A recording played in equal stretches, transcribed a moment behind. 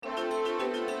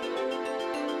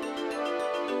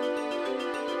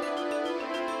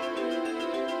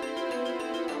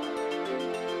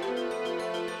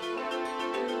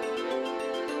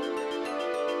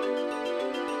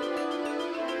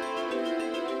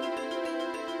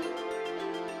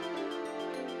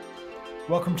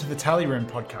Welcome to the Tally Room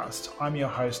podcast. I'm your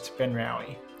host, Ben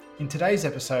Rowie. In today's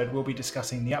episode, we'll be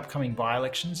discussing the upcoming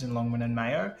by-elections in Longman and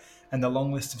Mayo and the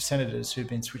long list of senators who've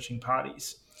been switching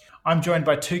parties. I'm joined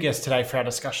by two guests today for our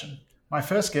discussion. My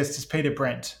first guest is Peter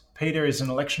Brent. Peter is an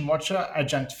election watcher,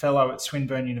 adjunct fellow at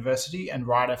Swinburne University and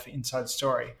writer for Inside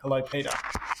Story. Hello, Peter.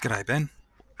 G'day, Ben.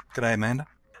 G'day, Amanda.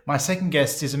 My second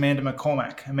guest is Amanda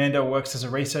McCormack. Amanda works as a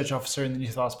research officer in the New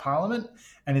South Wales Parliament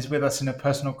and is with us in a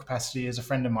personal capacity as a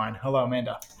friend of mine. Hello,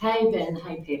 Amanda. Hey, Ben.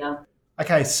 Hey, Peter.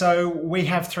 Okay, so we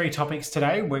have three topics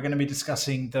today. We're going to be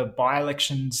discussing the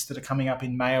by-elections that are coming up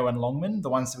in Mayo and Longman, the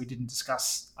ones that we didn't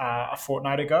discuss a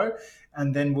fortnight ago.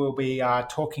 And then we'll be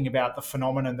talking about the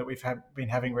phenomenon that we've been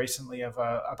having recently of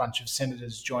a bunch of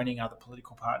senators joining other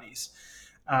political parties.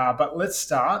 But let's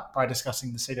start by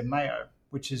discussing the seat of Mayo,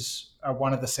 which is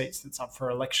one of the seats that's up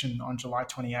for election on July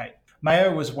 28.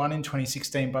 Mayo was won in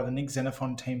 2016 by the Nick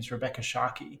Xenophon team's Rebekha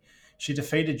Sharkey. She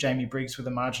defeated Jamie Briggs with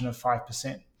a margin of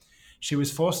 5%. She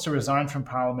was forced to resign from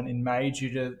Parliament in May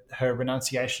due to her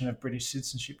renunciation of British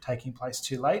citizenship taking place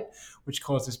too late, which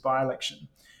caused this by-election.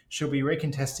 She'll be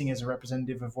recontesting as a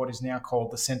representative of what is now called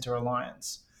the Centre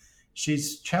Alliance.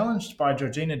 She's challenged by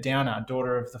Georgina Downer,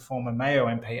 daughter of the former Mayo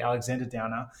MP Alexander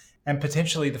Downer, and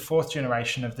potentially the fourth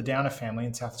generation of the Downer family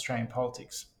in South Australian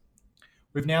politics.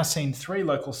 We've now seen three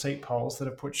local seat polls that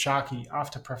have put Sharkey,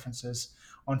 after preferences,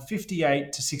 on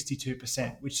 58 to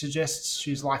 62%, which suggests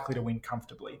she's likely to win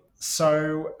comfortably.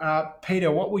 So,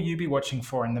 Peter, what will you be watching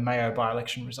for in the Mayo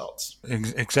by-election results?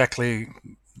 Exactly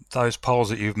those polls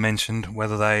that you've mentioned,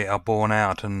 whether they are borne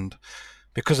out. And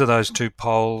because of those two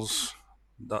polls,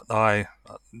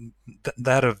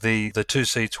 that of the two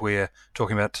seats we're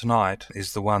talking about tonight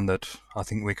is the one that I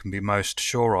think we can be most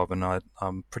sure of, and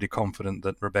I'm pretty confident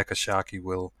that Rebekha Sharkey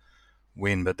will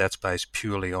win, but that's based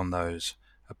purely on those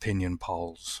opinion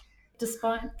polls.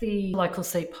 Despite the local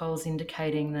seat polls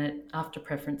indicating that after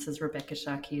preferences, Rebekha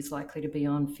Sharkey is likely to be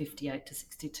on 58 to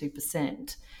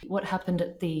 62%, what happened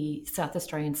at the South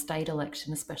Australian state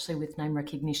election, especially with name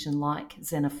recognition like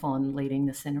Xenophon leading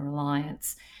the Centre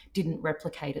Alliance, didn't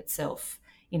replicate itself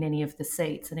in any of the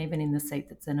seats. And even in the seat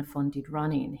that Xenophon did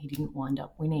run in, he didn't wind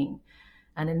up winning.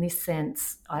 And in this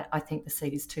sense, I think the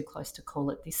seat is too close to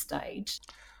call at this stage.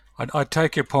 I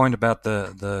take your point about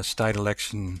the state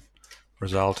election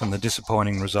result and the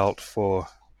disappointing result for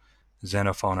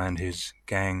Xenophon and his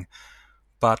gang.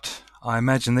 But I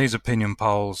imagine these opinion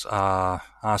polls are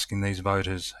asking these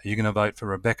voters, are you going to vote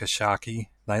for Rebekha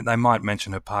Sharkey? They might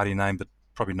mention her party name, but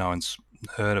probably no one's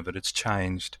heard of it. It's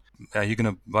changed. Are you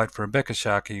going to vote for Rebekha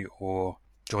Sharkey or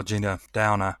Georgina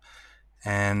Downer?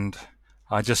 And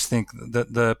I just think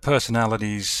that the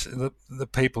personalities, the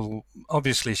people,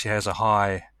 obviously she has a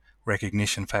high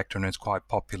recognition factor and is quite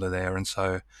popular there, and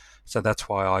so that's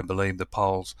why I believe the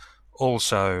polls.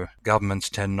 Also, governments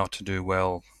tend not to do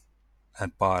well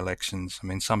at by-elections. I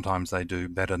mean, sometimes they do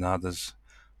better than others,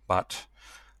 but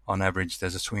on average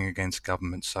there's a swing against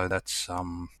government. So that's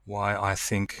why I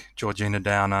think Georgina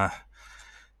Downer,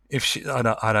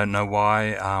 I don't know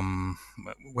why,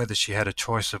 whether she had a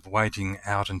choice of waiting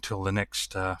out until the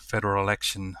next federal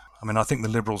election. I mean, I think the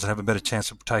Liberals have a better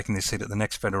chance of taking this seat at the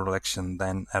next federal election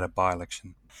than at a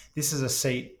by-election. This is a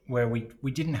seat where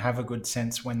we didn't have a good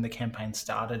sense when the campaign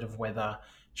started of whether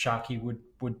Sharkey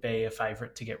would be a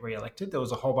favourite to get re-elected. There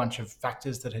was a whole bunch of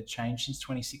factors that had changed since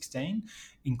 2016,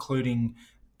 including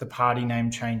the party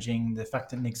name changing, the fact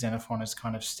that Nick Xenophon has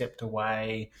kind of stepped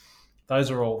away.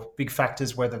 Those are all big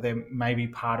factors, whether they're maybe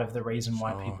part of the reason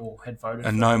why people had voted.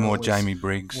 And no more Jamie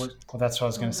Briggs. Well, that's what I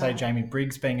was going to say, Jamie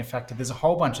Briggs being a factor. There's a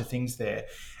whole bunch of things there.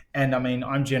 And I mean,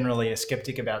 I'm generally a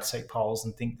skeptic about seat polls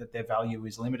and think that their value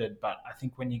is limited. But I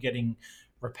think when you're getting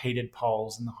repeated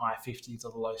polls in the high 50s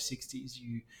or the low 60s,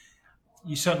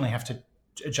 you certainly have to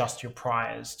adjust your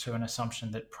priors to an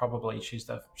assumption that probably she's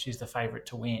the favourite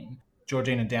to win.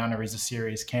 Georgina Downer is a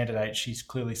serious candidate. She's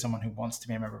clearly someone who wants to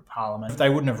be a member of Parliament. They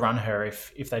wouldn't have run her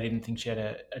if they didn't think she had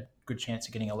a good chance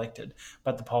of getting elected.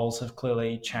 But the polls have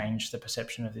clearly changed the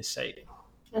perception of this seat.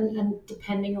 And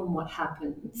depending on what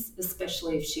happens,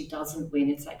 especially if she doesn't win,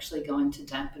 it's actually going to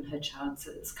dampen her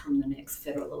chances come the next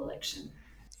federal election.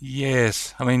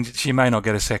 Yes, I mean, she may not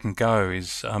get a second go.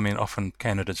 Often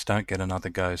candidates don't get another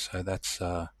go, so that's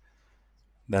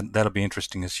that'll be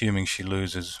interesting. Assuming she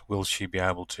loses, will she be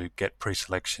able to get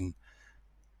pre-selection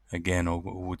again, or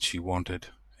would she want it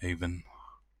even?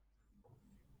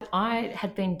 I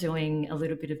had been doing a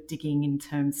little bit of digging in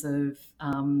terms of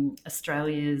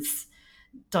Australia's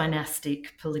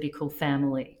dynastic political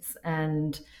families,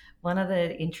 and one of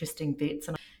the interesting bits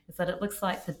is that it looks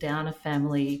like the Downer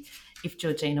family, if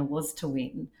Georgina was to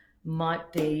win,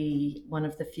 might be one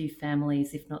of the few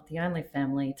families, if not the only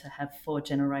family, to have 4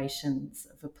 generations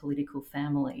of a political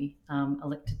family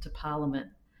elected to Parliament.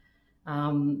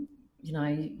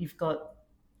 You've got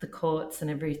the courts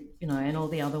and and all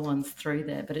the other ones through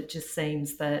there, but it just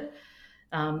seems that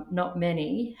not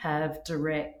many have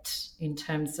direct, in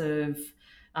terms of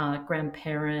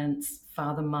grandparents,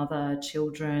 father, mother,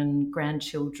 children,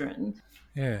 grandchildren.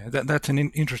 Yeah, that's an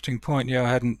interesting point. Yeah, I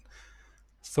hadn't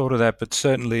thought of that, but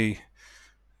certainly,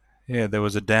 yeah, there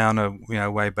was a downer,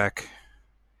 way back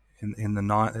in the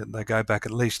night. They go back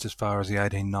at least as far as the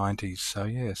 1890s. So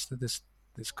yes,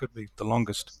 this could be the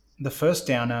longest. The first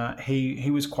Downer,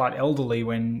 he was quite elderly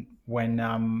when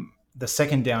the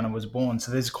second Downer was born.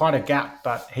 So there's quite a gap,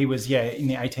 but he was in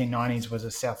the 1890s was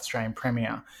a South Australian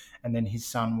premier, and then his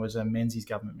son was a Menzies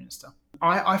government minister.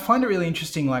 I find it really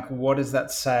interesting. Like, what does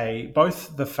that say?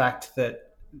 Both the fact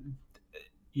that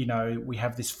we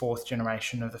have this fourth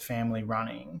generation of the family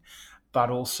running,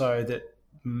 but also that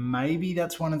maybe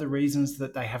that's one of the reasons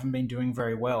that they haven't been doing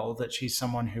very well, that she's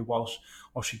someone who, while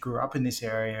she grew up in this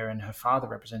area and her father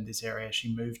represented this area,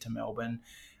 she moved to Melbourne.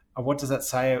 What does that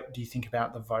say, do you think,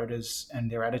 about the voters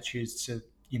and their attitudes to,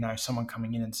 someone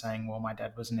coming in and saying, well, my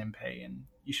dad was an MP and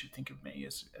you should think of me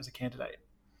as a candidate?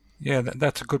 Yeah,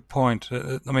 that's a good point.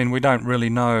 I mean, we don't really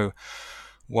know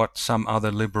what some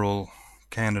other Liberal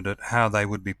candidate, how they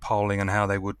would be polling and how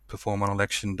they would perform on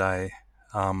election day.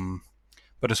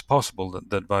 But it's possible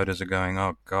that voters are going,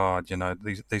 oh God,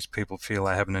 these people feel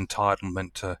they have an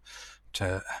entitlement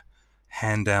to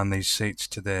hand down these seats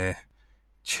to their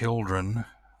children.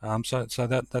 So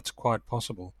that's quite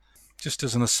possible. Just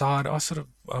as an aside, I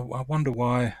wonder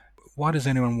why does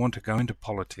anyone want to go into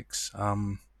politics?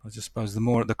 I just suppose the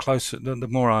more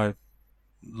I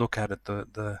look at it,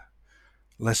 the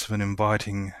less of an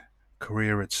inviting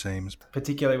career it seems.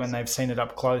 Particularly when they've seen it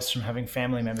up close from having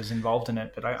family members involved in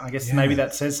it. But I guess maybe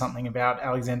that says something about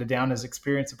Alexander Downer's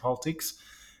experience of politics.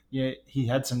 Yeah, he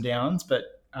had some downs,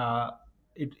 but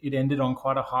it ended on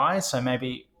quite a high. So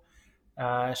maybe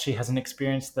she hasn't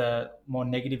experienced the more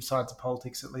negative sides of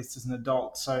politics, at least as an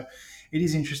adult. So it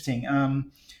is interesting.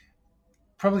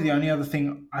 Probably the only other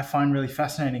thing I find really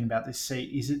fascinating about this seat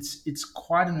is it's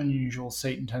quite an unusual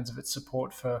seat in terms of its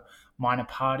support for minor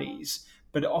parties,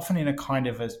 but often in a kind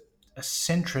of a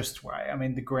centrist way. I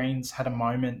mean, the Greens had a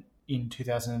moment in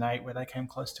 2008 where they came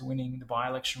close to winning the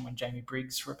by-election when Jamie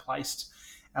Briggs replaced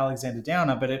Alexander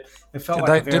Downer, but it felt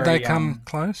did they come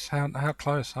close? How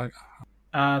close?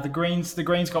 The Greens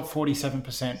got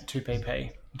 47%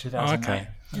 2PP in 2008. Okay.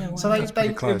 Yeah, wow. So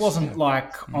it wasn't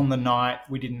like on the night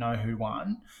we didn't know who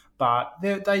won, but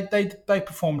they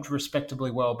performed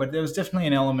respectably well. But there was definitely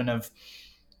an element of,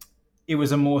 it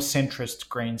was a more centrist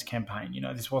Greens campaign.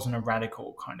 This wasn't a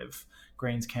radical kind of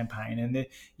Greens campaign, and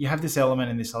you have this element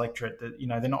in this electorate that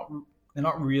they're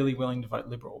not really willing to vote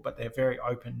Liberal, but they're very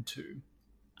open to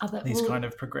these kind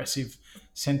of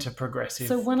centre progressive.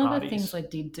 So one parties. of the things I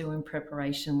did do in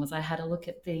preparation was I had a look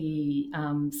at the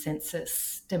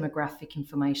census demographic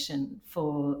information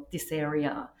for this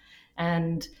area,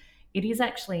 and it is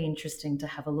actually interesting to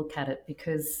have a look at it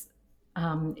because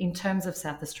in terms of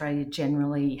South Australia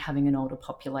generally having an older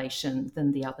population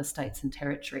than the other states and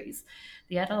territories,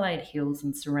 the Adelaide Hills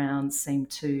and surrounds seem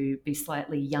to be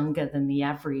slightly younger than the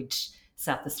average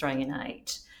South Australian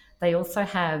age. They also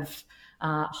have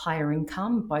higher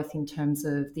income, both in terms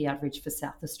of the average for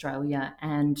South Australia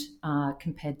and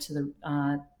compared to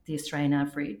the Australian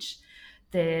average.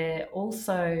 They're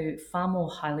also far more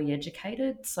highly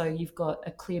educated. So you've got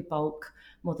a clear bulk,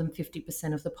 more than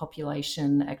 50% of the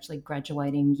population actually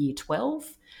graduating year 12.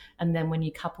 And then when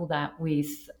you couple that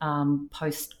with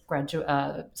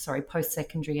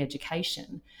post-secondary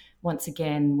education, once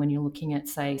again, when you're looking at,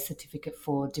 say, certificate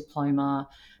for diploma,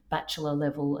 bachelor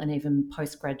level, and even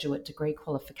postgraduate degree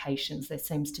qualifications, there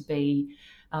seems to be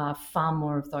far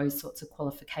more of those sorts of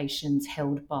qualifications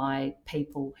held by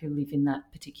people who live in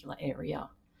that particular area.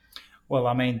 Well,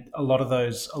 I mean, a lot of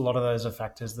those are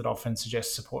factors that often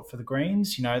suggest support for the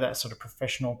Greens. That sort of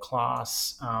professional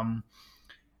class.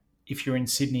 If you're in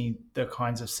Sydney, the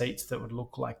kinds of seats that would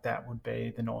look like that would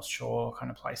be the North Shore kind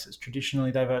of places.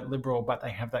 Traditionally, they vote Liberal, but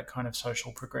they have that kind of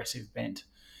social progressive bent.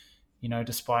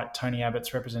 Despite Tony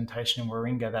Abbott's representation in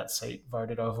Warringah, that seat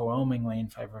voted overwhelmingly in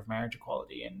favour of marriage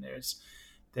equality. And there's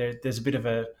a bit of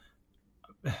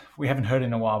we haven't heard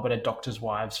in a while, but a doctors'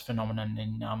 wives phenomenon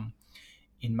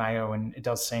in Mayo, and it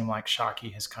does seem like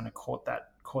Sharkey has kind of caught that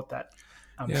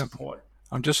support.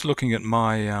 I'm just looking at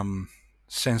my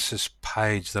census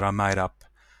page that I made up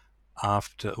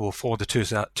for the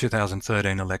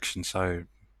 2013 election, so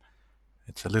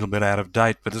it's a little bit out of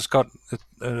date, but it's got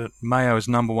Mayo is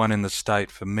number one in the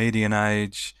state for median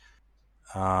age,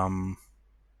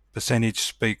 percentage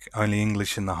speak only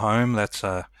English in the home. That's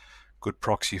a good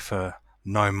proxy for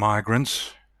no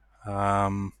migrants.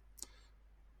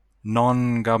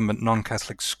 Non-government,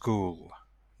 non-Catholic school,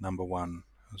 number one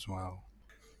as well.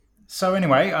 So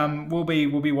anyway, we'll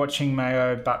be watching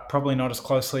Mayo, but probably not as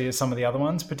closely as some of the other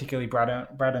ones, particularly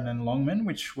Braddon and Longman,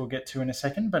 which we'll get to in a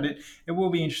second. But it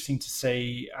will be interesting to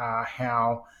see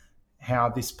how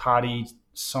this party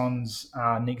sans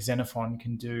Nick Xenophon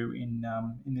can do in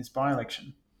this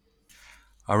by-election.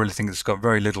 I really think it's got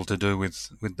very little to do with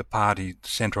the party,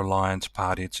 Centre Alliance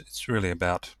Party. It's really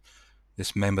about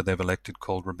this member they've elected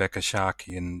called Rebecca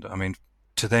Sharkey, and I mean,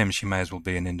 to them, she may as well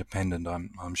be an independent.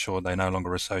 I'm sure they no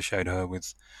longer associate her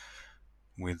with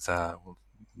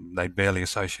they barely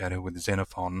associate her with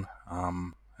Xenophon,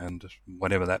 and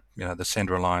whatever that, the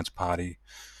Centre Alliance Party,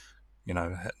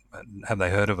 have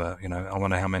they heard of her? I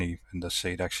wonder how many in the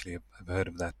seat actually have heard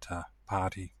of that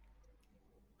party.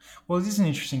 Well, this is an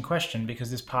interesting question because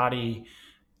this party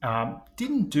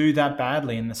didn't do that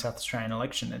badly in the South Australian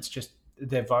election. It's just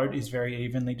their vote is very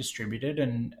evenly distributed,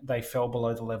 and they fell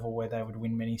below the level where they would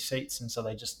win many seats, and so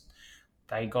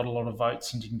they got a lot of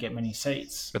votes and didn't get many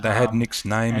seats. But they had Nick's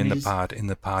name in the party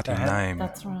name.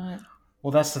 That's right. Well,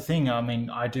 that's the thing. I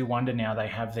mean, I do wonder now. They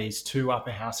have these two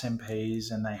upper house MPs,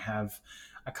 and they have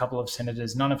a couple of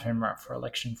senators, none of whom are up for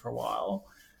election for a while.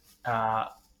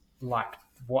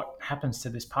 What happens to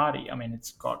this party? I mean,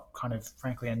 it's got kind of,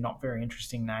 frankly, a not very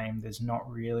interesting name. There's not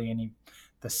really any.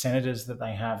 The senators that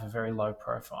they have are very low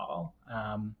profile.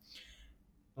 How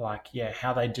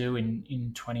they do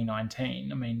in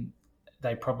 2019. I mean,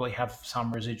 they probably have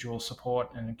some residual support,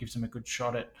 and it gives them a good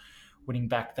shot at winning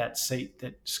back that seat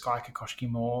that Skye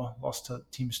Kokoschki-Moore lost to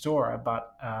Tim Storer.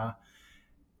 But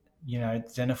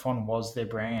Xenophon was their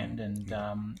brand, and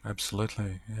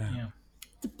absolutely, yeah.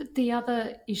 But the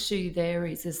other issue there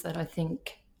is that I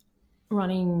think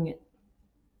running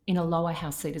in a lower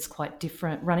house seat is quite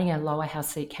different. Running a lower house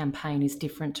seat campaign is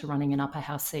different to running an upper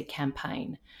house seat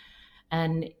campaign.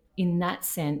 And in that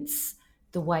sense,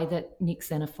 the way that Nick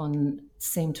Xenophon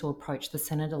seemed to approach the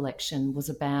Senate election was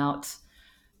about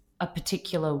a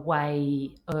particular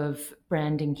way of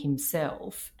branding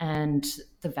himself and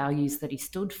the values that he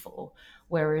stood for.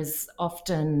 Whereas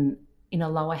often in a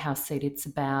lower house seat, it's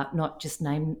about not just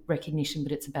name recognition,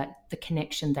 but it's about the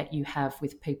connection that you have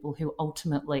with people who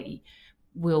ultimately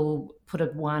will put a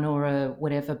one or a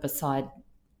whatever beside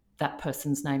that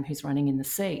person's name who's running in the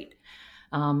seat.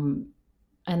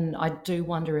 And I do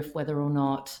wonder if whether or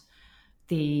not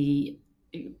the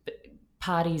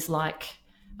parties like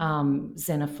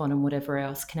Xenophon and whatever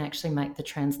else can actually make the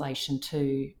translation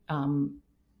to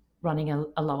running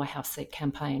a lower house seat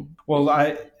campaign. Well,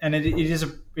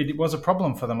 it was a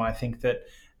problem for them. I think that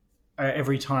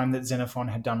every time that Xenophon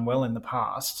had done well in the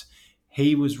past,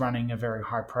 he was running a very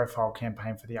high-profile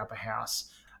campaign for the upper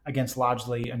house against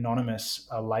largely anonymous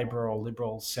Labor or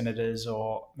Liberal senators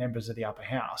or members of the upper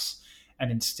house. And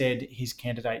instead, his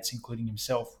candidates, including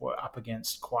himself, were up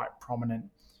against quite prominent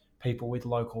people with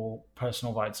local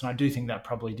personal votes. And I do think that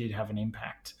probably did have an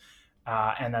impact.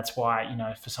 And that's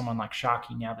why, for someone like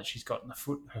Sharkey, now that she's gotten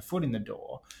her foot in the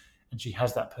door and she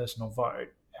has that personal vote,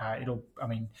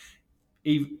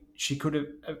 she could have,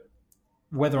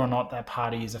 whether or not that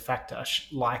party is a factor,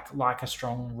 like a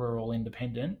strong rural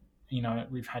independent.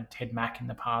 We've had Ted Mack in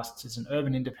the past as an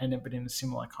urban independent, but in a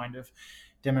similar kind of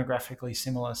demographically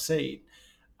similar seat.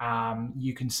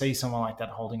 You can see someone like that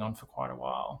holding on for quite a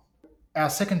while. Our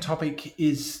second topic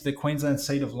is the Queensland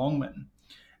seat of Longman.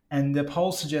 And the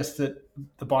polls suggest that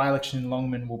the by-election in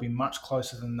Longman will be much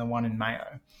closer than the one in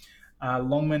Mayo.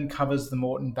 Longman covers the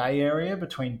Moreton Bay area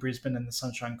between Brisbane and the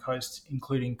Sunshine Coast,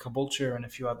 including Caboolture and a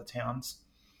few other towns.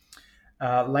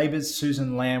 Labor's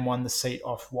Susan Lamb won the seat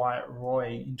off Wyatt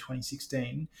Roy in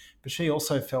 2016, but she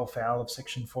also fell foul of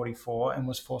Section 44 and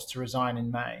was forced to resign in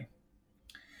May.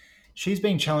 She's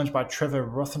being challenged by Trevor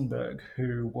Rothenberg,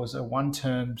 who was a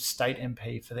one-term state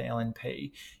MP for the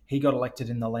LNP. He got elected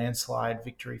in the landslide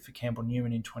victory for Campbell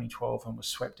Newman in 2012 and was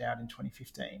swept out in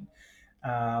 2015.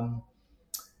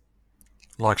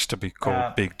 Likes to be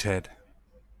called Big Ted.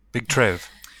 Big Trev.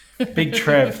 Big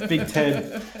Trev, Big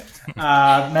Ted.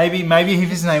 Maybe if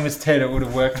his name was Ted, it would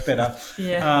have worked better.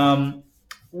 Yeah.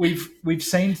 We've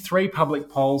seen 3 public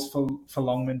polls for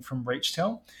Longman from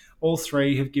Reachtel. All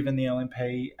 3 have given the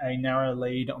LNP a narrow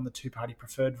lead on the two-party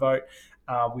preferred vote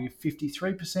with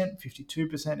 53%,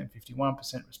 52% and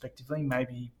 51% respectively.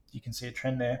 Maybe you can see a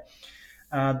trend there.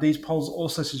 These polls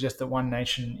also suggest that One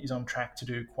Nation is on track to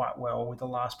do quite well, with the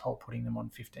last poll putting them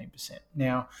on 15%.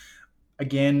 Now,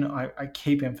 again, I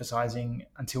keep emphasising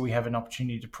until we have an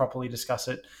opportunity to properly discuss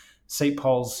it, seat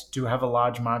polls do have a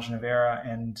large margin of error,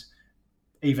 and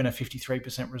even a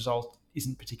 53% result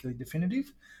isn't particularly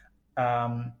definitive.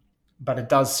 But it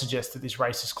does suggest that this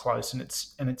race is close, and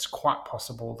it's quite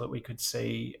possible that we could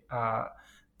see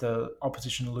the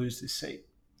opposition lose this seat.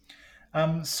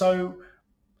 So,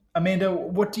 Amanda,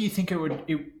 what do you think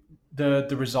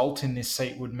the result in this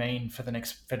seat would mean for the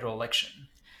next federal election?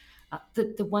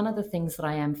 The one of the things that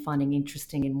I am finding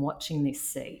interesting in watching this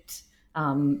seat,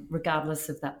 regardless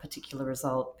of that particular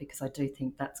result, because I do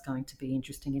think that's going to be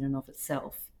interesting in and of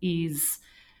itself, is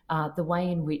the way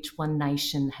in which One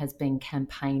Nation has been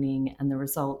campaigning and the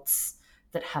results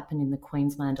that happened in the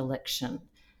Queensland election.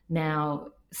 Now,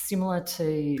 similar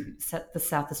to the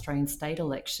South Australian state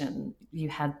election, you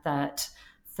had that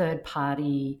third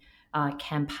party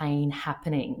campaign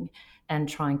happening and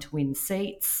trying to win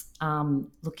seats.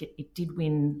 Look, it did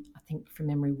win, I think from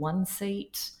memory, one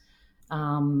seat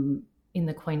in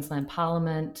the Queensland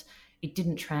Parliament. It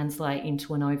didn't translate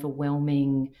into an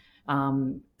overwhelming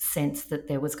sense that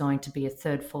there was going to be a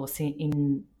third force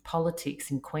in politics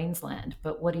in Queensland.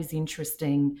 But what is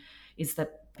interesting is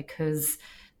that because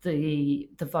the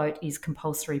vote is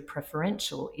compulsory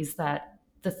preferential, is that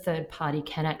the third party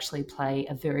can actually play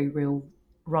a very real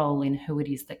role in who it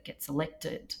is that gets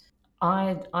elected.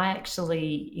 I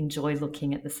actually enjoy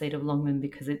looking at the seat of Longman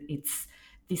because it's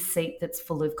this seat that's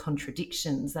full of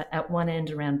contradictions. At one end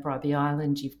around Bribie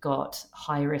Island, you've got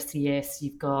higher SES,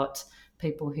 you've got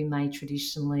people who may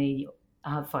traditionally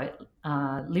vote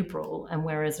Liberal, and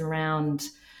whereas around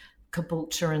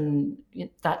Caboolture and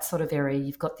that sort of area,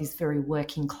 you've got this very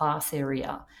working class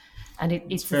area. And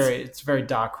it's very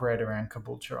dark red around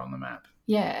Caboolture on the map.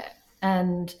 Yeah,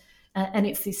 and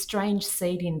it's this strange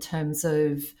seat in terms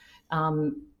of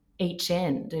each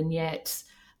end, and yet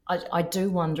I do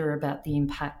wonder about the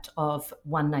impact of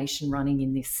One Nation running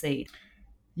in this seat.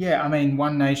 Yeah, I mean,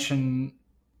 One Nation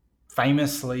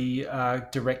famously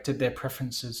directed their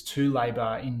preferences to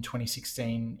Labor in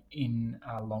 2016 in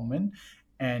Longman,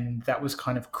 and that was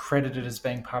kind of credited as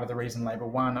being part of the reason Labor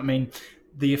won. I mean,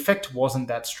 the effect wasn't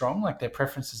that strong. Like, their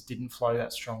preferences didn't flow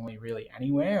that strongly really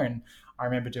anywhere, and I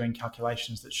remember doing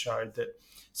calculations that showed that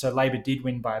Labor did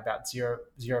win by about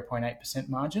 0.8%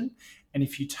 margin, and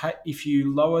if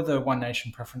you lower the One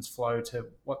Nation preference flow to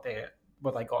what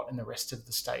they got in the rest of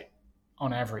the state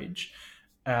on average,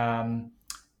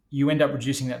 you end up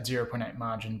reducing that 0.8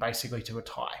 margin basically to a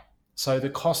tie. So the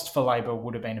cost for Labor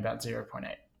would have been about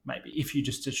 0.8, maybe, if you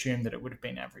just assume that it would have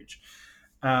been average.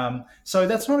 So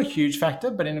that's not a huge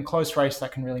factor, but in a close race,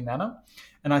 that can really matter.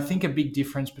 And I think a big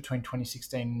difference between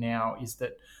 2016 and now is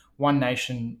that One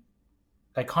Nation,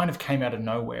 they kind of came out of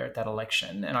nowhere at that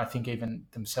election, and I think even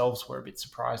themselves were a bit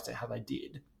surprised at how they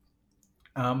did.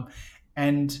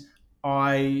 And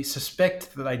I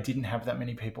suspect that they didn't have that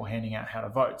many people handing out how to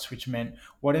votes, which meant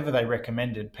whatever they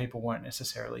recommended, people weren't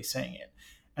necessarily seeing it.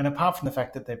 And apart from the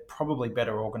fact that they're probably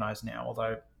better organised now,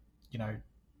 although,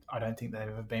 I don't think they've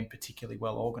ever been particularly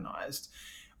well organised,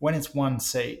 when it's one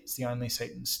seat, it's the only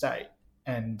seat in the state,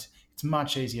 and it's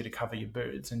much easier to cover your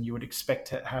booths, and you would expect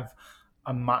to have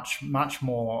a much, much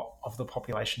more of the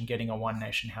population getting a One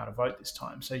Nation how to vote this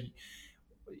time. So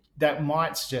that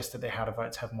might suggest that their how to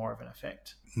votes have more of an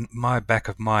effect. My back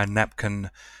of my napkin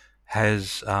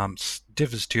has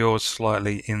differs to yours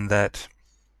slightly in that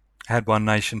had One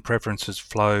Nation preferences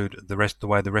flowed the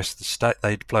way the rest of the state,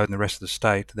 they'd flowed in the rest of the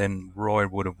state, then Roy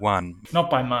would have won.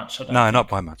 Not by much, I don't No, think. not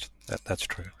by much. That's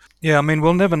true. Yeah, I mean,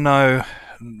 we'll never know.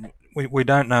 We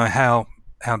don't know how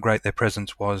great their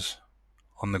presence was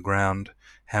on the ground,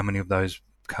 how many of those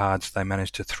cards they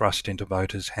managed to thrust into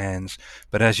voters' hands.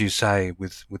 But as you say,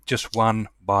 with just one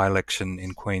by-election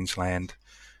in Queensland,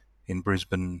 in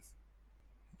Brisbane,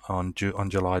 on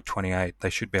July 28, they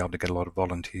should be able to get a lot of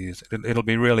volunteers. It'll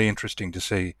be really interesting to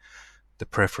see the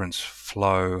preference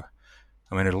flow.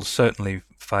 I mean, it'll certainly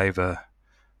favour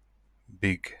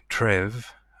Big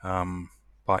Trev,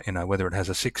 but whether it has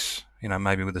a 6,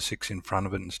 maybe with a 6 in front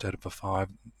of it instead of a 5,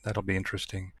 that'll be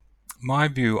interesting. My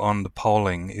view on the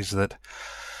polling is that,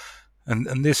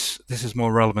 and this is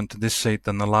more relevant to this seat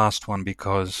than the last one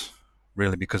because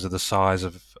of the size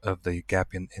of the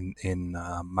gap in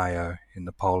Mayo in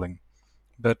the polling.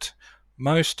 But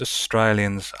most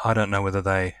Australians, I don't know whether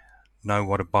they know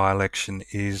what a by-election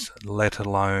is, let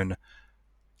alone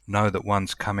know that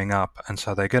one's coming up, and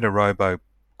so they get a robo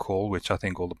call, which I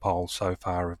think all the polls so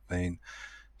far have been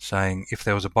saying, if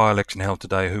there was a by-election held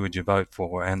today, who would you vote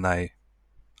for? And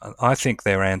I think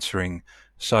they're answering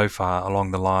so far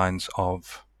along the lines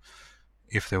of,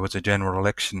 if there was a general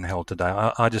election held today.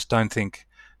 I just don't think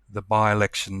the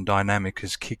by-election dynamic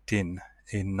has kicked in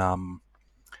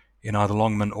either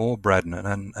Longman or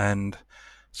Braddon, and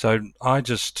so I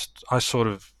sort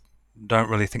of don't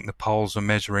really think the polls are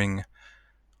measuring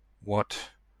what.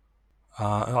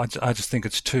 I just think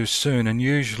it's too soon, and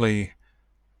usually,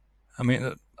 I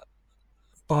mean,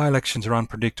 by-elections are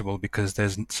unpredictable because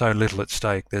there's so little at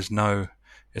stake. It's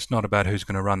not about who's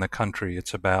going to run the country.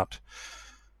 It's about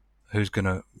who's going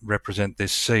to represent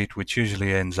this seat, which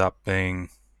usually ends up being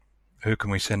who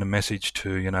can we send a message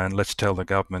to, and let's tell the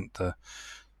government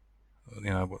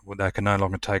they can no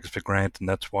longer take us for granted, and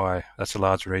that's a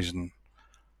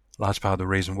large part of the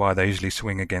reason why they usually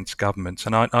swing against governments.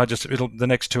 And the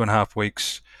next 2.5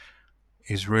 weeks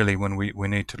is really when we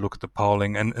need to look at the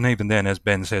polling, and even then, as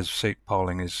Ben says, seat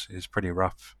polling is pretty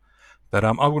rough. But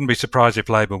I wouldn't be surprised if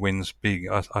Labor wins big.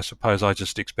 I suppose I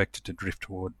just expect it to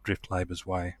drift Labor's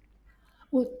way.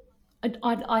 Well,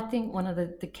 I think one of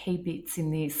the key bits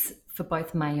in this for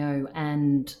both Mayo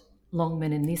and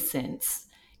Longman in this sense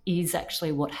is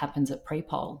actually what happens at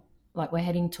pre-poll. Like, we're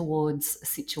heading towards a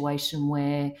situation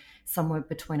where somewhere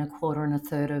between a quarter and a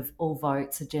third of all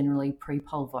votes are generally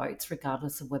pre-poll votes,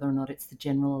 regardless of whether or not it's the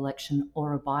general election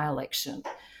or a by-election.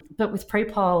 But with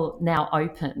pre-poll now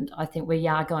opened, I think we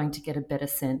are going to get a better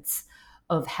sense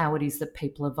of how it is that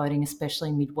people are voting,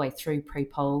 especially midway through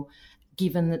pre-poll,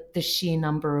 given that the sheer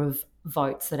number of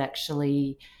votes that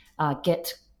actually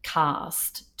get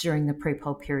cast during the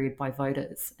pre-poll period by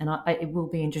voters. And it will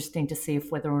be interesting to see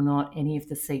if whether or not any of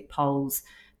the seat polls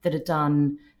that were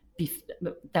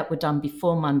done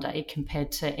before Monday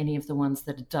compared to any of the ones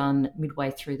that are done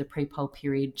midway through the pre-poll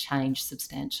period change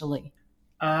substantially.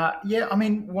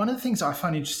 One of the things I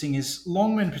find interesting is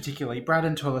Longman particularly,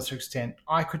 Braddon to a lesser extent,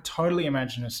 I could totally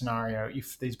imagine a scenario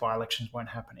if these by-elections weren't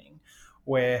happening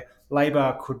where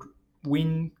Labor could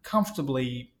win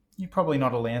comfortably, probably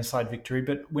not a landslide victory,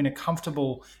 but win a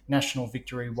comfortable national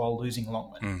victory while losing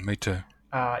Longman. Me too.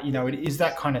 It is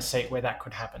that kind of seat where that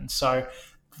could happen. So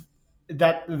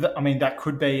that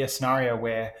could be a scenario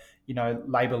where,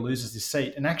 Labor loses this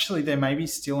seat, and actually they may be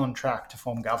still on track to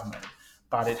form government,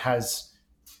 but it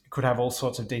could have all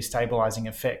sorts of destabilising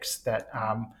effects that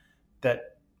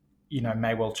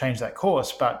may well change that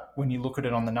course. But when you look at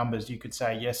it on the numbers, you could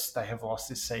say, yes, they have lost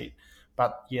this seat,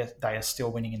 but yes, they are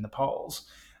still winning in the polls.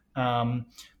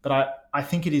 But I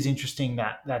think it is interesting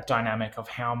that dynamic of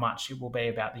how much it will be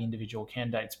about the individual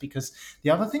candidates, because the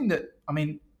other thing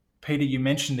Peter, you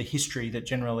mentioned the history that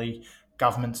generally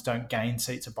governments don't gain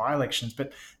seats at by-elections,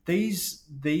 but these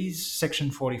Section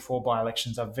 44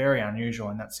 by-elections are very unusual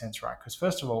in that sense, right? Because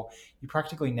first of all, you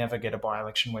practically never get a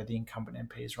by-election where the incumbent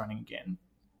MP is running again.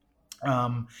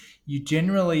 You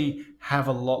generally have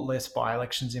a lot less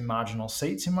by-elections in marginal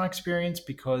seats, in my experience,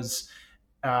 because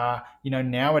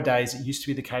nowadays it used to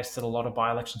be the case that a lot of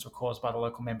by-elections were caused by the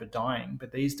local member dying,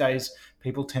 but these days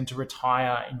people tend to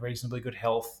retire in reasonably good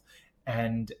health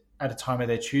and at a time of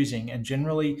their choosing, and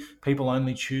generally people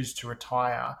only choose to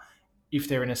retire if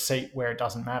they're in a seat where it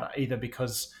doesn't matter, either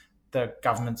because the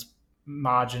government's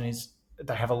margin is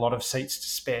they have a lot of seats to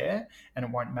spare and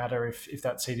it won't matter if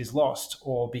that seat is lost,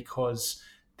 or because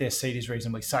their seat is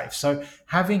reasonably safe. So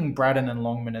having Braddon and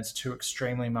Longman as two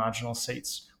extremely marginal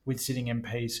seats with sitting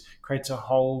MPs creates a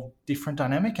whole different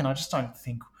dynamic, and I just don't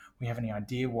think we have any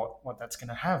idea what that's going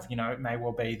to have. It may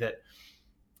well be that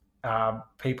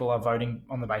people are voting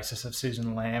on the basis of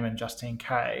Susan Lamb and Justine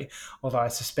Kay, although I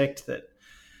suspect that,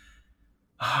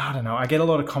 I don't know, I get a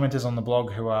lot of commenters on the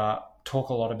blog who talk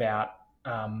a lot about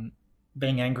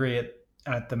being angry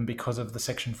at them because of the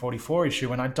Section 44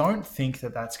 issue, and I don't think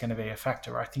that that's going to be a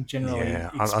factor. I think generally,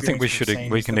 I think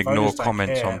we can ignore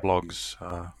comments on blogs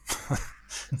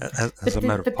as a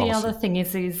matter of policy. The other thing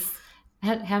is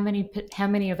how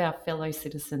many of our fellow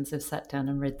citizens have sat down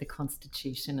and read the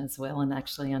Constitution as well and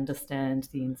actually understand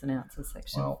the ins and outs of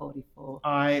Section 44?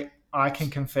 I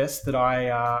can confess that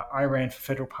I ran for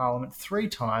federal parliament 3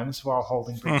 times while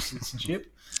holding British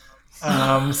citizenship.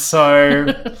 So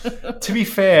to be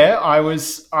fair, I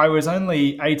was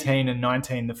only 18 and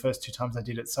 19 the first 2 times I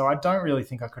did it, so I don't really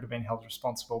think I could have been held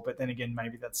responsible. But then again,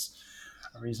 maybe that's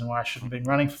a reason why I shouldn't have been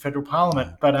running for federal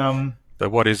parliament. But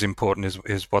what is important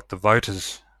is what the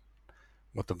voters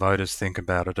think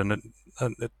about it, and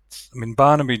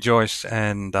Barnaby Joyce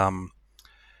and John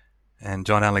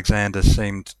Alexander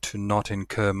seemed to not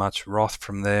incur much wrath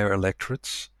from their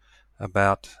electorates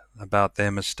about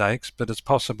their mistakes, but it's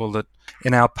possible that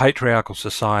in our patriarchal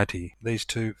society, these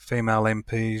 2 female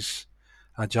MPs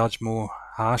are judged more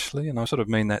harshly, and I sort of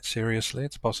mean that seriously.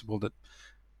 It's possible that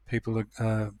people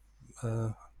are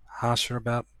harsher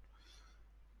about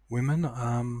women.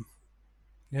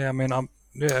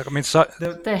 Yeah, I mean, so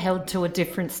They're held to a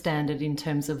different standard in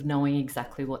terms of knowing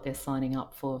exactly what they're signing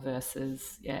up for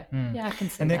versus, yeah, I can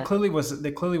see and that. There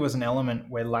clearly was an element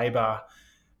where Labor,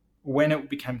 when it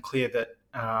became clear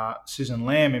that Susan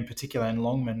Lamb in particular and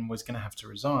Longman was going to have to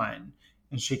resign,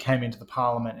 and she came into the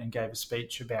Parliament and gave a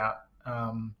speech about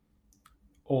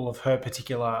all of her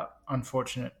particular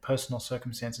unfortunate personal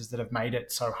circumstances that have made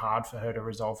it so hard for her to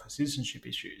resolve her citizenship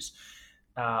issues.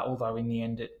 Although in the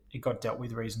end it got dealt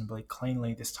with reasonably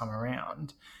cleanly this time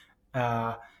around.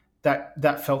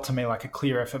 That felt to me like a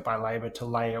clear effort by Labor to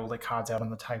lay all their cards out on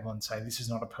the table and say this is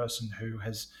not a person who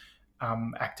has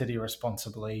acted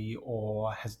irresponsibly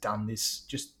or has done this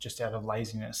just out of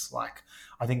laziness. Like,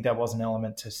 I think there was an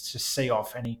element to see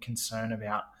off any concern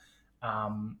about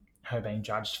her being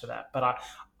judged for that. But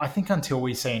I think until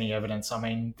we see any evidence, I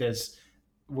mean, it's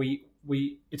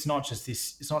not just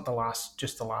this. It's not the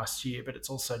last year, but it's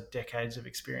also decades of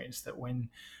experience that when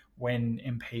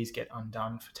MPs get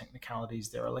undone for technicalities,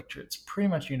 their electorates pretty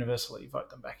much universally vote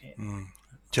them back in.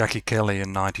 Jackie Kelly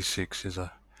in '96 is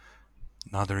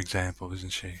another example,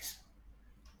 isn't she?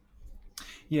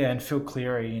 Yeah, and Phil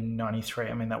Cleary in '93.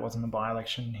 I mean, that wasn't a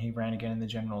by-election. He ran again in the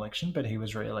general election, but he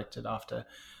was re-elected after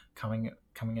coming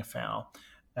afoul,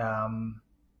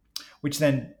 which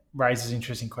then raises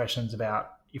interesting questions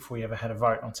about if we ever had a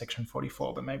vote on Section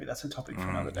 44. But maybe that's a topic for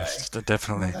another day.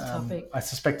 Definitely. I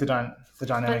suspect the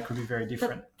dynamic would be very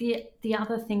different. But the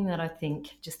other thing that I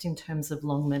think, just in terms of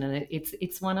Longman, and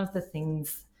it's one of the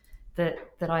things that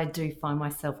I do find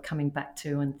myself coming back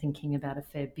to and thinking about a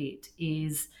fair bit,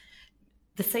 is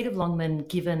the seat of Longman,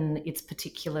 given its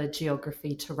particular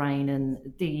geography, terrain,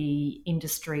 and the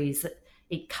industries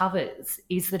it covers,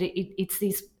 is that it's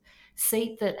this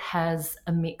seat that has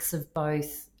a mix of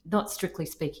both, not strictly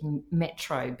speaking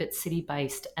metro, but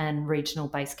city-based and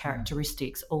regional-based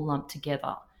characteristics all lumped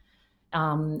together.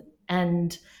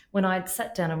 And when I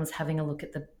sat down and was having a look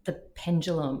at the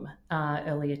pendulum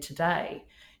earlier today,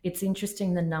 it's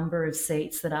interesting the number of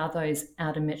seats that are those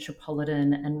outer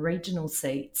metropolitan and regional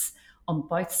seats on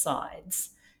both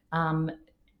sides. And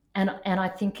I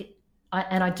think,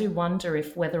 I do wonder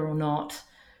if whether or not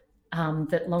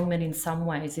that Longman in some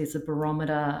ways is a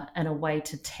barometer and a way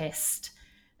to test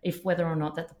if whether or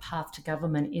not that the path to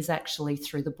government is actually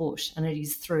through the bush, and it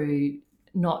is through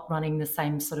not running the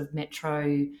same sort of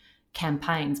metro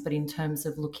campaigns, but in terms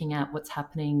of looking at what's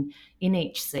happening in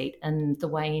each seat and the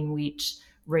way in which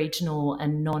regional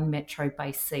and non-metro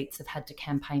based seats have had to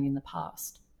campaign in the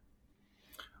past.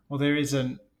 Well, there is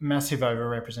a massive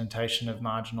overrepresentation of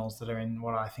marginals that are in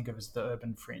what I think of as the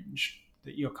urban fringe,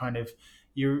 that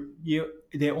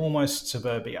they're almost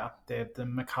suburbia. They're the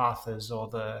MacArthur's or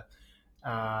the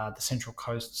Central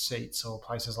Coast seats or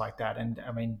places like that. And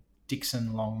I mean,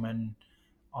 Dixon, Longman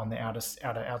on the outer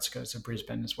outskirts of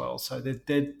Brisbane as well. So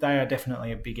they are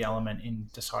definitely a big element in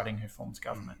deciding who forms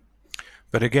government.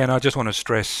 But again, I just want to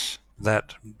stress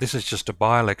that this is just a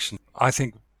by-election. I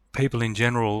think people in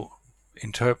general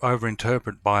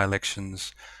overinterpret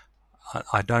by-elections.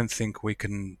 I don't think we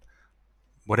can,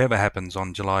 whatever happens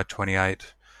on July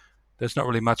 28, there's not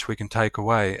really much we can take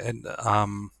away. And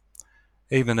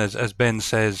even as Ben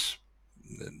says,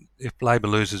 if Labor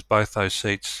loses both those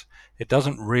seats, it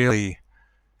doesn't really,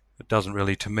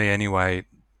 to me anyway,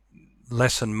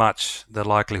 lessen much the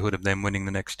likelihood of them winning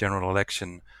the next general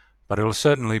election. But it will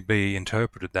certainly be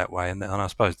interpreted that way, and I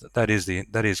suppose that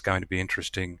is going to be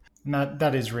interesting. No,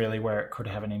 that is really where it could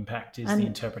have an impact, is the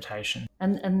interpretation.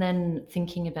 And then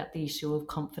thinking about the issue of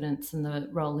confidence and the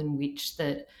role in which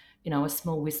that, a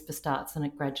small whisper starts and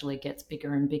it gradually gets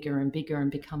bigger and bigger and bigger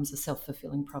and becomes a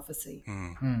self-fulfilling prophecy.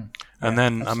 And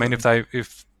then, absolutely. I mean,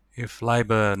 if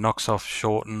Labor knocks off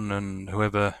Shorten and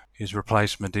whoever his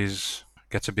replacement is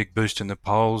gets a big boost in the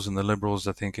polls, and the Liberals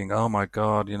are thinking, oh my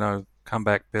God, come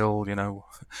back, Bill,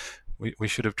 we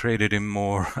should have treated him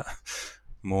more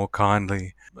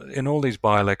kindly. In all these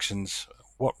by-elections,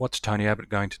 what's Tony Abbott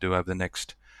going to do over the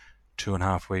next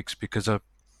 2.5 weeks? Because a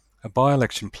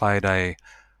by-election played a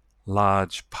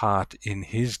large part in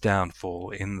his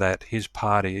downfall, in that his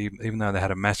party, even though they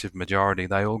had a massive majority,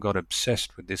 they all got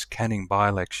obsessed with this Canning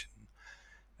by-election.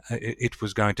 It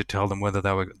was going to tell them whether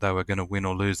they were going to win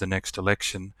or lose the next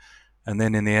election. And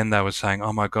then in the end, they were saying,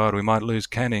 "Oh my God, we might lose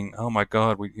Canning. Oh my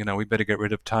God, we better get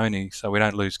rid of Tony so we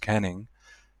don't lose Canning."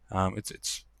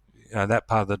 That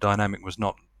part of the dynamic was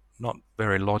not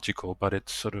very logical, but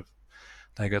it's sort of,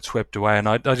 they got swept away. And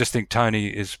I just think Tony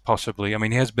is possibly,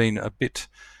 he has been a bit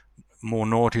more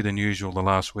naughty than usual the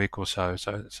last week or so.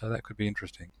 So that could be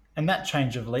interesting. And that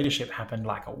change of leadership happened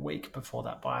like a week before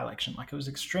that by-election. Like, it was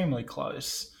extremely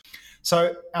close.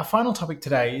 So our final topic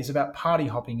today is about party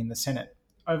hopping in the Senate.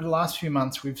 over the last few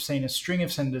months, we've seen a string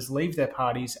of senators leave their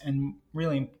parties and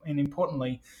really, and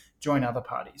importantly, join other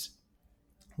parties.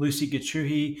 Lucy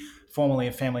Gichuhi, formerly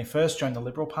of Family First, joined the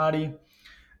Liberal Party.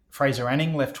 Fraser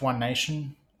Anning left One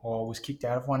Nation, or was kicked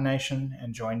out of One Nation,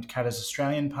 and joined Katter's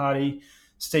Australian Party.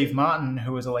 Steve Martin,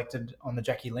 who was elected on the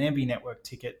Jackie Lambie network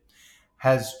ticket,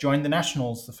 has joined the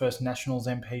Nationals, the first Nationals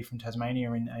MP from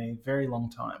Tasmania in a very long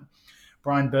time.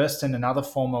 Brian Burston, another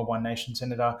former One Nation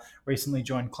senator, recently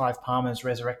joined Clive Palmer's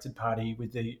Resurrected Party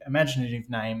with the imaginative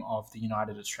name of the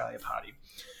United Australia Party.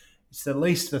 It's at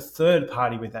least the third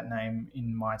party with that name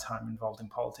in my time involved in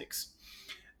politics.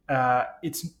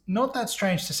 It's not that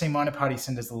strange to see minor party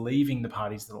senators leaving the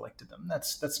parties that elected them.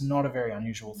 That's not a very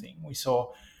unusual thing. We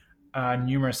saw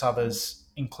numerous others,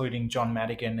 including John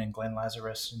Madigan and Glenn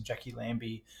Lazarus and Jackie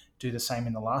Lambie, do the same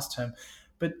in the last term.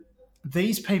 But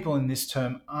these people in this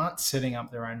term aren't setting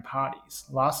up their own parties.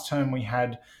 Last term we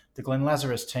had the Glenn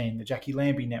Lazarus team, the Jackie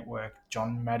Lambie network,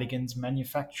 John Madigan's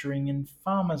Manufacturing and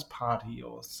Farmers Party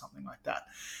or something like that.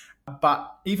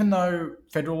 But even though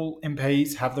federal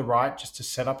MPs have the right just to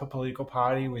set up a political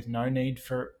party with no need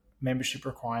for membership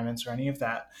requirements or any of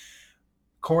that,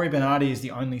 Cory Bernardi is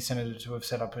the only senator to have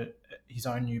set up his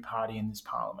own new party in this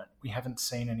parliament. We haven't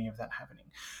seen any of that happening.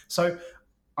 So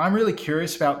I'm really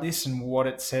curious about this and what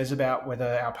it says about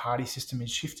whether our party system is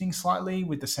shifting slightly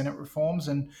with the Senate reforms.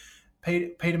 And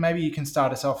Peter, maybe you can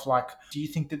start us off. Do you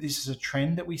think that this is a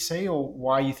trend that we see, or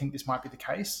why you think this might be the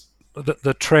case?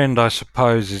 The trend, I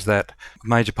suppose, is that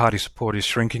major party support is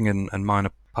shrinking and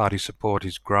minor party support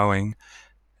is growing.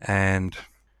 And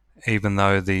even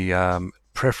though the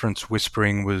preference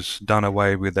whispering was done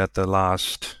away with at the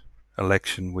last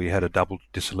election, we had a double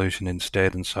dissolution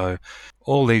instead. And so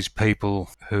all these people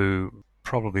who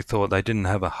probably thought they didn't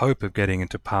have a hope of getting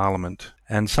into Parliament,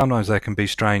 and sometimes they can be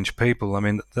strange people. I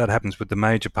mean, that happens with the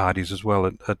major parties as well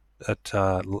at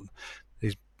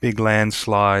these big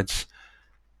landslides.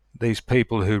 These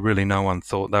people who really no one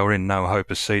thought they were in no hope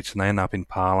of seats, and they end up in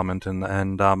Parliament.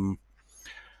 And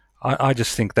I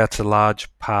just think that's a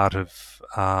large part of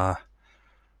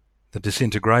the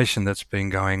disintegration that's been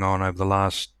going on over the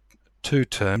last two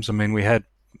terms. I mean, we had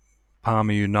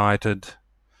Palmer United,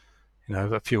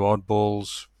 a few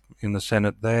oddballs in the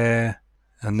Senate there,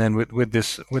 and then with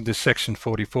this Section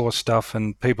 44 stuff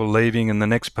and people leaving, and the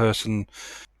next person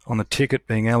on the ticket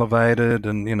being elevated,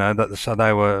 and so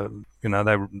they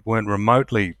weren't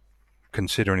remotely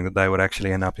considering that they would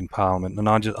actually end up in Parliament. And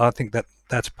I think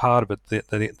that's part of it,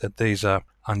 that these are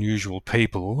unusual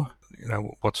people.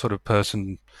 What sort of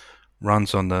person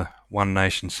runs on the One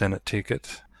Nation Senate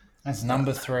ticket? As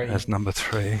number three.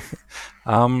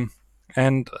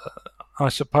 And I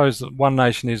suppose that One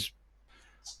Nation is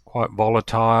quite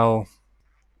volatile.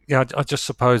 Yeah, I just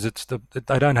suppose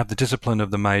they don't have the discipline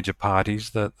of the major parties,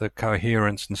 the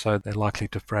coherence, and so they're likely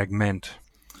to fragment.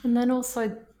 And then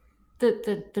also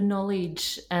the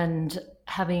knowledge and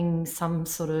having some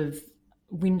sort of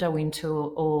window into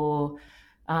or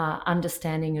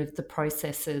understanding of the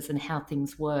processes and how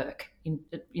things work,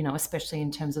 especially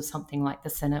in terms of something like the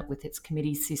Senate with its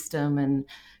committee system and,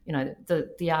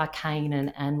 the arcane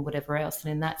and whatever else.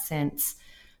 And in that sense,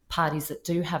 parties that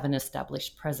do have an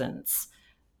established presence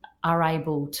are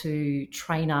able to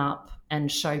train up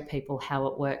and show people how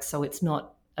it works. So it's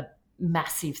not a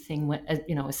massive thing when,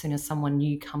 as soon as someone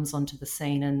new comes onto the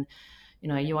scene and,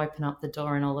 you open up the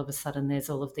door and all of a sudden there's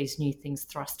all of these new things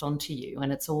thrust onto you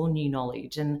and it's all new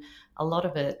knowledge. And a lot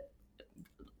of it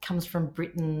comes from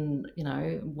Britain,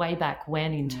 way back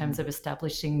when, in terms of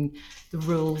establishing the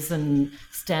rules and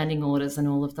standing orders and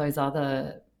all of those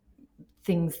other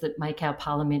things that make our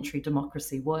parliamentary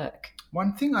democracy work.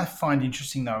 One thing I find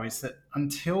interesting, though, is that I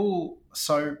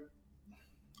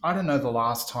don't know the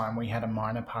last time we had a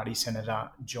minor party senator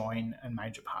join a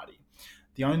major party.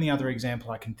 The only other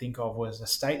example I can think of was a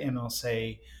state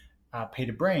MLC,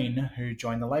 Peter Breen, who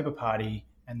joined the Labor Party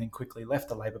and then quickly left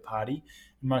the Labor Party.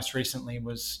 Most recently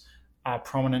was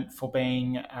prominent for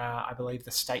being, I believe,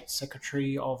 the State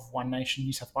Secretary of One Nation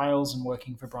New South Wales and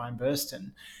working for Brian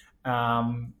Burston,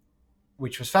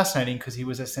 which was fascinating because he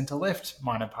was a centre-left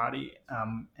minor party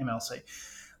MLC.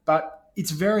 But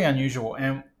it's very unusual.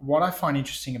 And what I find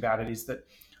interesting about it is that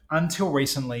until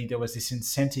recently, there was this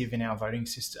incentive in our voting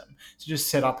system to just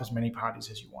set up as many parties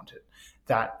as you wanted,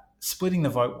 that splitting the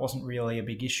vote wasn't really a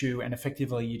big issue, and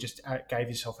effectively you just gave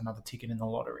yourself another ticket in the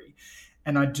lottery.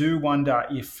 And I do wonder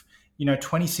if,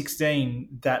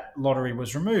 2016, that lottery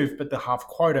was removed, but the half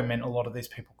quota meant a lot of these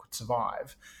people could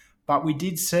survive. But we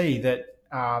did see that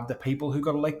the people who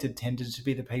got elected tended to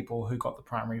be the people who got the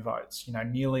primary votes.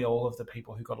 Nearly all of the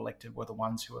people who got elected were the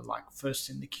ones who were first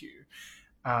in the queue.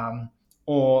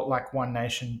 or like One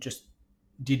Nation just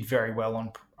did very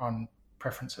well on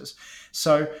preferences.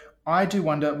 So I do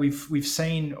wonder. We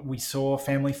saw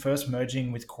Family First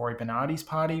merging with Cory Bernardi's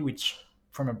party, which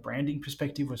from a branding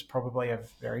perspective was probably a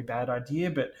very bad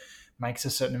idea, but makes a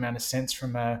certain amount of sense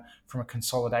from a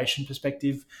consolidation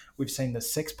perspective. We've seen the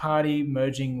Sex Party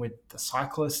merging with the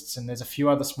Cyclists, and there's a few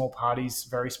other small parties,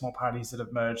 very small parties that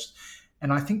have merged.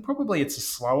 And I think probably it's a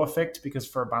slow effect because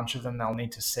for a bunch of them, they'll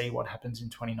need to see what happens in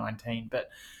 2019. But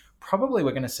probably we're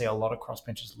going to see a lot of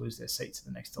crossbenchers lose their seats at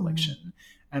the next election.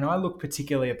 And I look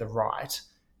particularly at the right,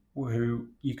 who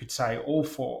you could say all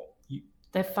four.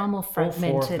 They're far more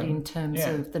fragmented in terms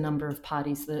of the number of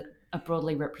parties that are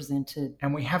broadly represented.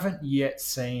 And we haven't yet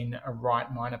seen a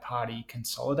right minor party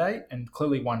consolidate, and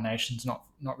clearly One Nation's not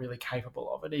really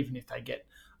capable of it, even if they get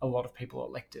a lot of people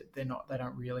elected. They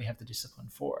don't really have the discipline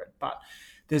for it. But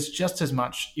there's just as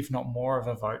much, if not more, of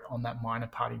a vote on that minor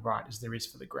party right as there is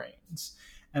for the Greens.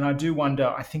 And I do wonder,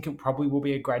 I think it probably will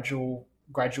be a gradual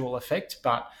effect,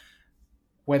 but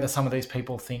whether some of these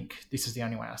people think this is the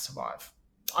only way I survive.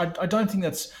 I don't think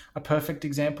that's a perfect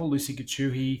example. Lucy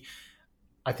Gichuhi,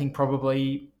 I think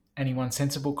probably anyone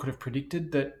sensible could have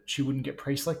predicted that she wouldn't get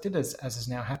pre-selected, as has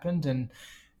now happened. And,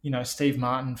 Steve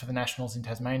Martin for the Nationals in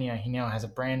Tasmania, he now has a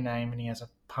brand name and he has a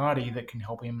party that can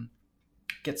help him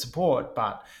get support,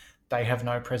 but they have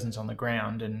no presence on the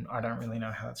ground, and I don't really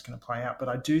know how that's going to play out. But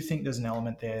I do think there's an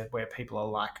element there where people are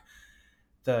like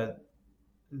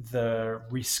the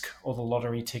risk or the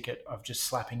lottery ticket of just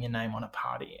slapping your name on a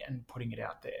party and putting it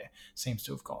out there seems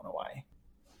to have gone away.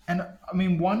 And I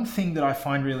mean, one thing that I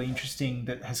find really interesting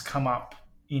that has come up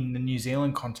in the New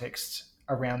Zealand context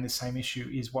around this same issue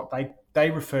is what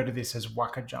they refer to this as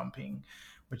waka jumping,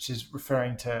 which is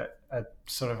referring to a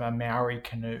sort of a Maori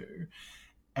canoe.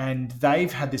 And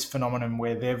they've had this phenomenon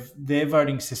where their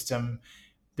voting system,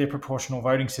 their proportional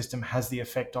voting system, has the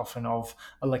effect often of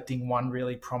electing one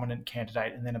really prominent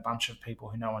candidate and then a bunch of people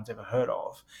who no one's ever heard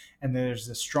of. And there's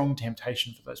a strong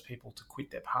temptation for those people to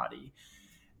quit their party.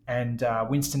 And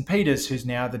Winston Peters, who's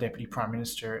now the Deputy Prime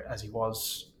Minister, as he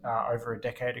was over a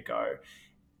decade ago,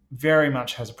 very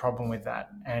much has a problem with that.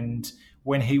 And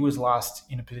when he was last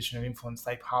in a position of influence,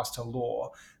 they passed a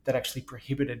law that actually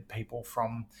prohibited people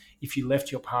from, if you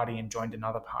left your party and joined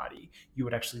another party, you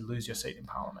would actually lose your seat in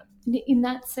Parliament. In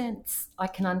that sense, I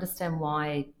can understand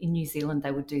why in New Zealand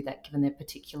they would do that, given their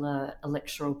particular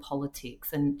electoral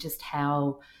politics and just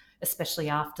how, especially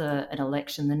after an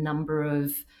election, the number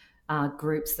of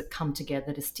groups that come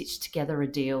together to stitch together a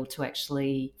deal to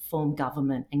actually form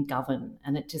government and govern.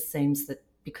 And it just seems that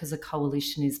because a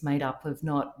coalition is made up of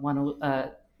not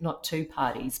two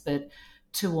parties, but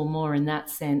two or more in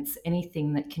that sense,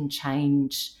 anything that can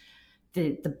change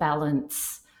the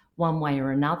balance one way or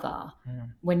another,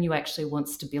 when you actually want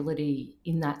stability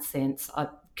in that sense,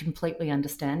 are completely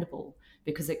understandable,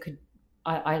 because it could,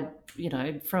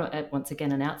 from once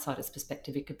again an outsider's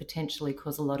perspective, it could potentially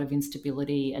cause a lot of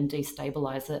instability and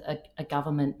destabilise a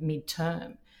government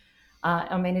mid-term.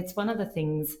 It's one of the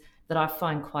things that I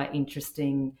find quite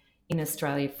interesting in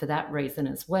Australia for that reason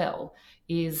as well,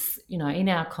 is, in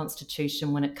our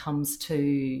constitution, when it comes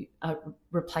to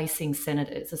replacing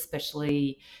senators,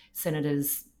 especially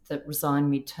senators that resign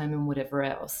mid-term and whatever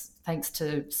else, thanks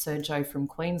to Sir Joe from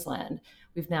Queensland,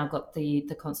 we've now got the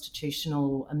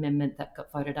constitutional amendment that got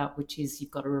voted up, which is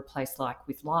you've got to replace like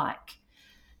with like.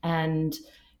 And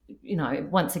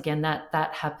once again,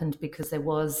 that happened because there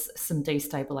was some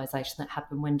destabilisation that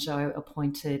happened when Joe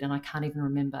appointed, and I can't even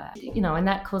remember, and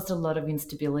that caused a lot of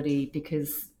instability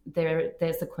because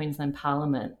there's the Queensland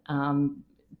Parliament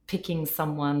picking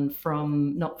someone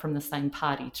not from the same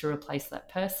party to replace that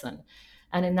person.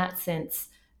 And in that sense,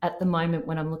 at the moment,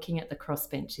 when I'm looking at the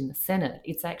crossbench in the Senate,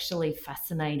 it's actually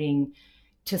fascinating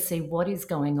to see what is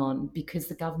going on, because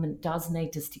the government does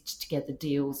need to stitch together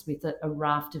deals with a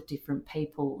raft of different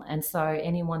people. And so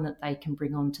anyone that they can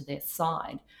bring onto their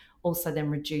side also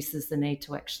then reduces the need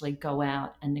to actually go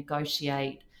out and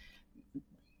negotiate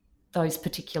those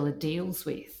particular deals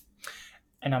with.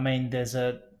 And I mean, there's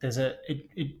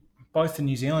both the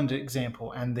New Zealand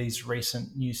example and these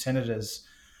recent new senators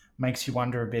makes you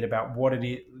wonder a bit about what it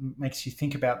is, makes you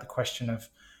think about the question of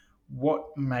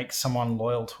what makes someone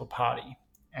loyal to a party.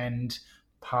 And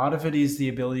part of it is the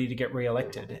ability to get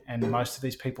re-elected. And most of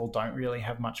these people don't really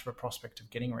have much of a prospect of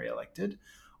getting re-elected,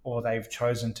 or they've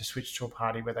chosen to switch to a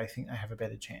party where they think they have a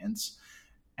better chance.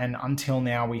 And until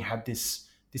now, we had this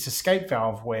escape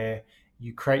valve where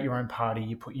you create your own party,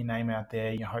 you put your name out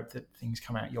there, you hope that things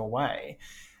come out your way.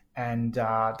 And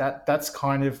that's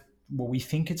kind of, well, we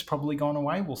think it's probably gone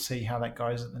away. We'll see how that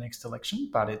goes at the next election.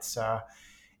 But it's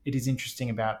it is interesting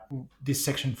about this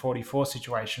Section 44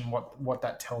 situation, what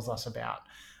that tells us about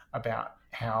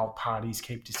how parties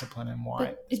keep discipline and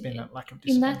why it's been that lack of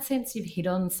discipline. In that sense, you've hit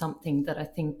on something that I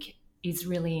think is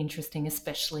really interesting,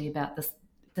 especially about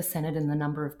the Senate and the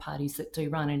number of parties that do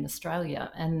run in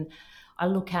Australia. And I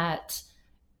look at,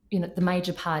 the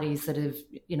major parties that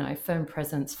have, firm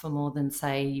presence for more than,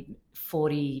 say,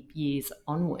 40 years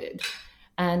onward.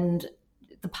 And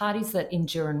the parties that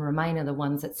endure and remain are the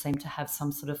ones that seem to have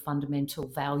some sort of fundamental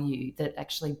value that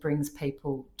actually brings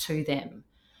people to them.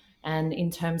 And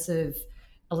in terms of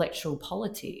electoral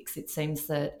politics, it seems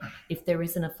that if there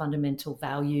isn't a fundamental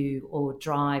value or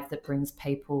drive that brings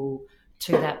people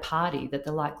to that party, that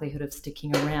the likelihood of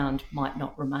sticking around might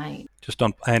not remain. Just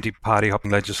on anti-party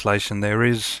hopping legislation,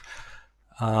 it's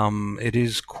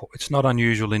not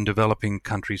unusual in developing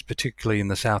countries, particularly in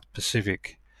the South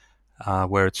Pacific,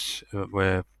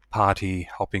 where party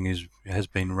hopping has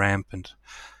been rampant.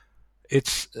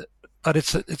 But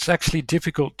it's actually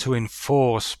difficult to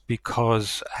enforce,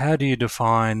 because how do you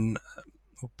define?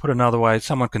 Put another way,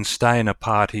 someone can stay in a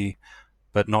party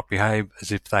but not behave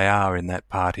as if they are in that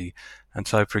party. And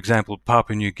so, for example,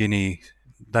 Papua New Guinea,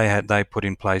 they put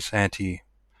in place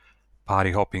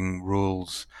anti-party hopping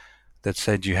rules that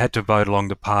said you had to vote along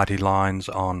the party lines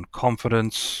on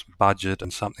confidence, budget,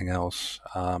 and something else.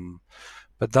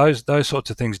 But those sorts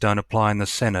of things don't apply in the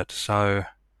Senate. So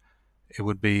it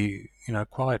would be,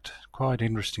 quite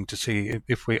interesting to see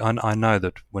if I know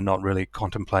that we're not really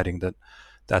contemplating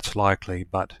that's likely,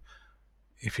 but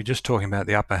if you're just talking about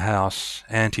the upper house,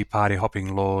 anti-party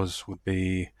hopping laws would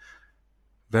be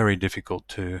very difficult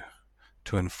to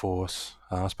enforce.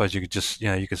 I suppose you could just,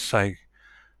 you could say,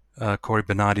 Cory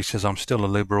Bernardi says, I'm still a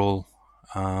Liberal,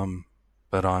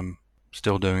 but I'm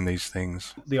still doing these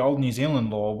things. The old New Zealand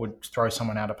law would throw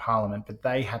someone out of Parliament, but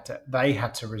they had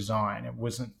to resign.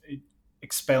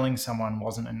 Expelling someone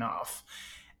wasn't enough.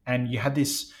 And you had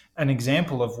an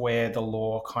example of where the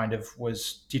law kind of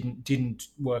didn't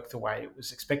work the way it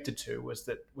was expected to, was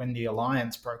that when the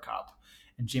Alliance broke up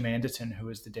and Jim Anderton, who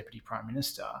was the Deputy Prime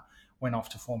Minister, went off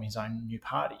to form his own new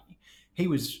party,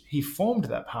 he formed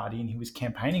that party and he was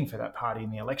campaigning for that party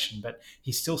in the election, but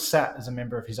he still sat as a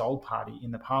member of his old party in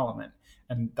the Parliament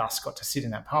and thus got to sit in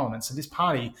that Parliament. So this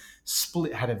party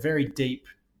had a very deep,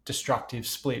 destructive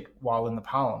split while in the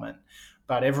Parliament.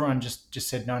 But everyone just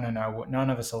said, no, none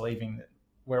of us are leaving.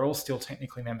 We're all still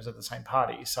technically members of the same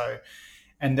party. So,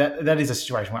 and that is a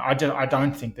situation where I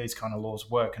don't think these kind of laws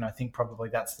work. And I think probably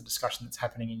that's the discussion that's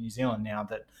happening in New Zealand now,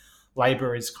 that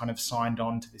Labor is kind of signed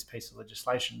on to this piece of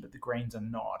legislation, but the Greens are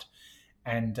not.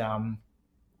 And I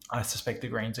suspect the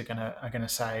Greens are going to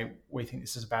say, we think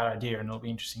this is a bad idea, and it'll be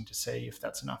interesting to see if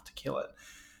that's enough to kill it.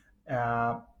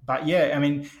 But yeah, I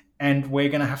mean, and we're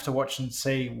going to have to watch and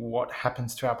see what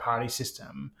happens to our party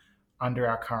system under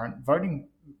our current voting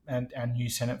and new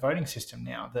Senate voting system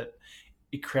now, that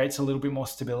it creates a little bit more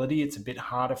stability. It's a bit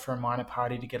harder for a minor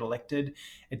party to get elected.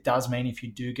 It does mean if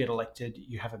you do get elected,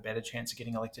 you have a better chance of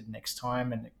getting elected next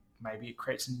time, and maybe it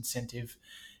creates an incentive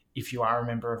if you are a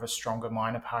member of a stronger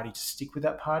minor party to stick with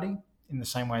that party, in the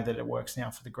same way that it works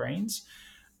now for the Greens.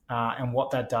 And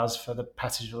what that does for the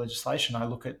passage of legislation, I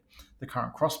look at the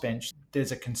current crossbench,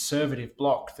 there's a Conservative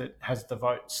bloc that has the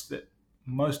votes that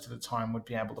most of the time would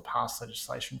be able to pass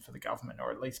legislation for the government,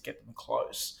 or at least get them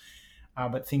close.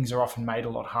 But things are often made a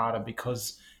lot harder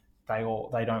because they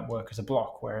don't work as a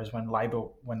bloc. Whereas when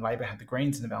Labor had the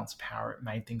Greens in the balance of power, it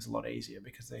made things a lot easier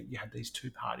because you had these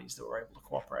two parties that were able to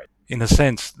cooperate. In a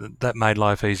sense, that made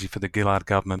life easy for the Gillard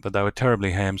government, but they were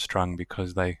terribly hamstrung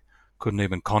because they couldn't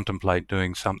even contemplate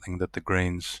doing something that the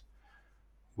Greens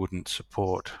wouldn't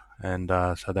support. And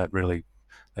so that really,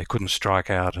 they couldn't strike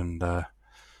out and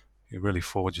really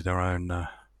forge their own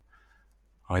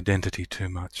identity too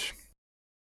much.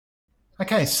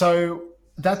 Okay, so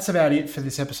that's about it for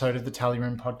this episode of the Tally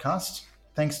Room podcast.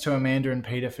 Thanks to Amanda and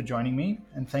Peter for joining me,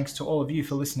 and thanks to all of you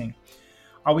for listening.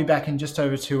 I'll be back in just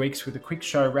over 2 weeks with a quick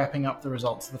show wrapping up the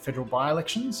results of the federal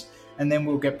by-elections, and then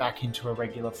we'll get back into a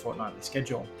regular fortnightly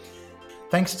schedule.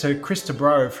 Thanks to Chris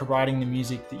DeBro for writing the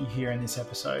music that you hear in this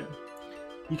episode.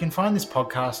 You can find this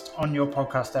podcast on your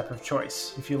podcast app of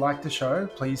choice. If you like the show,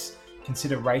 please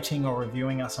consider rating or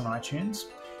reviewing us on iTunes.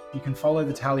 You can follow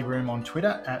The Tally Room on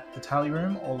Twitter @The Tally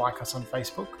Room, or like us on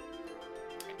Facebook.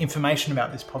 Information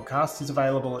about this podcast is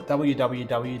available at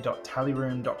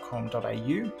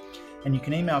www.tallyroom.com.au, and you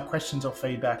can email questions or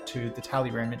feedback to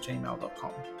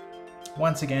thetallyroom@gmail.com.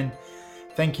 Once again,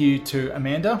 thank you to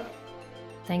Amanda.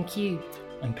 Thank you.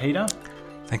 And Peter.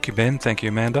 Thank you, Ben. Thank you,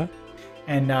 Amanda.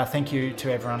 And thank you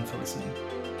to everyone for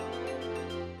listening.